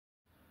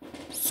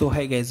So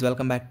hi guys,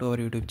 welcome back to our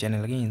YouTube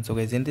channel again. So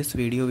guys, in this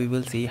video we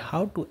will see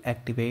how to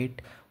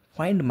activate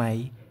Find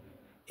My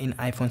in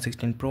iPhone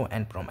 16 Pro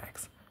and Pro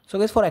Max. So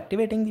guys, for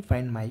activating the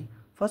Find My,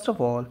 first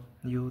of all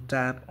you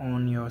tap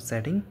on your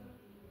setting.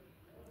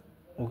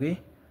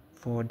 Okay,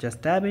 for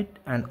just tap it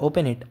and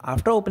open it.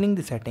 After opening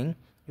the setting,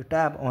 you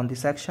tap on the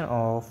section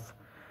of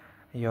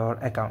your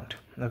account.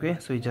 Okay,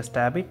 so you just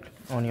tap it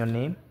on your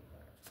name.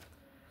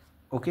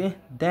 Okay,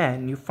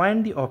 then you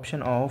find the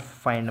option of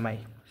Find My.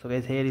 So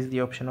guys, here is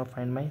the option of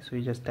Find My, so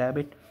you just tap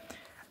it,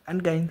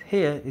 and guys,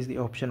 here is the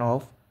option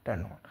of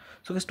Turn On.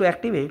 So guys, to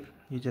activate,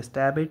 you just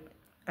tap it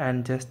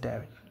and just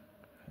tap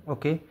it.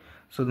 Okay,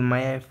 so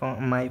my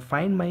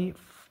Find My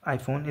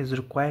iPhone is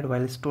required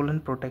while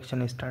stolen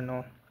protection is turned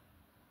on.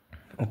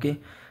 Okay,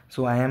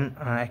 so I am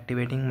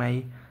activating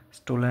my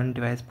stolen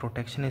device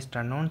protection is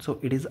turned on, so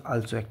it is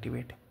also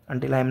activated.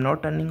 Until I am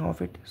not turning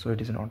off it, so it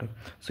is not.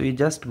 So you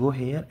just go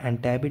here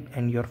and tap it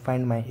and your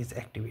Find My is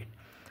activated.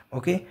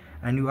 Okay,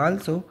 and you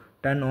also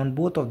turn on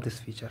both of this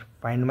feature,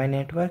 Find My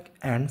network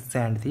and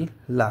send the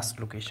last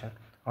location.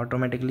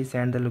 Automatically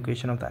send the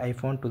location of the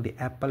iPhone to the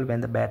Apple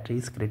when the battery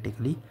is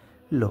critically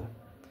low.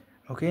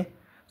 Okay,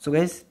 so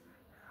guys,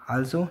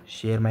 also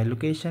share my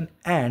location,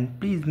 and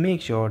please make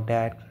sure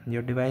that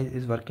your device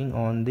is working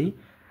on the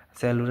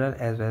cellular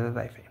as well as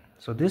Wi-Fi.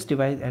 So this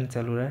device and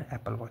cellular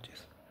Apple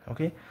Watches.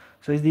 Okay,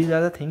 so these are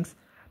the things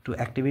to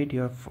activate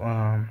your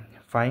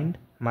Find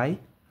My.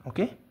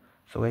 Okay,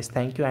 so guys,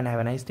 thank you and have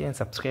a nice day, and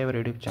subscribe our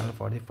YouTube channel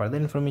for the further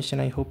information.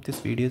 I hope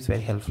this video is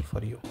very helpful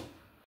for you.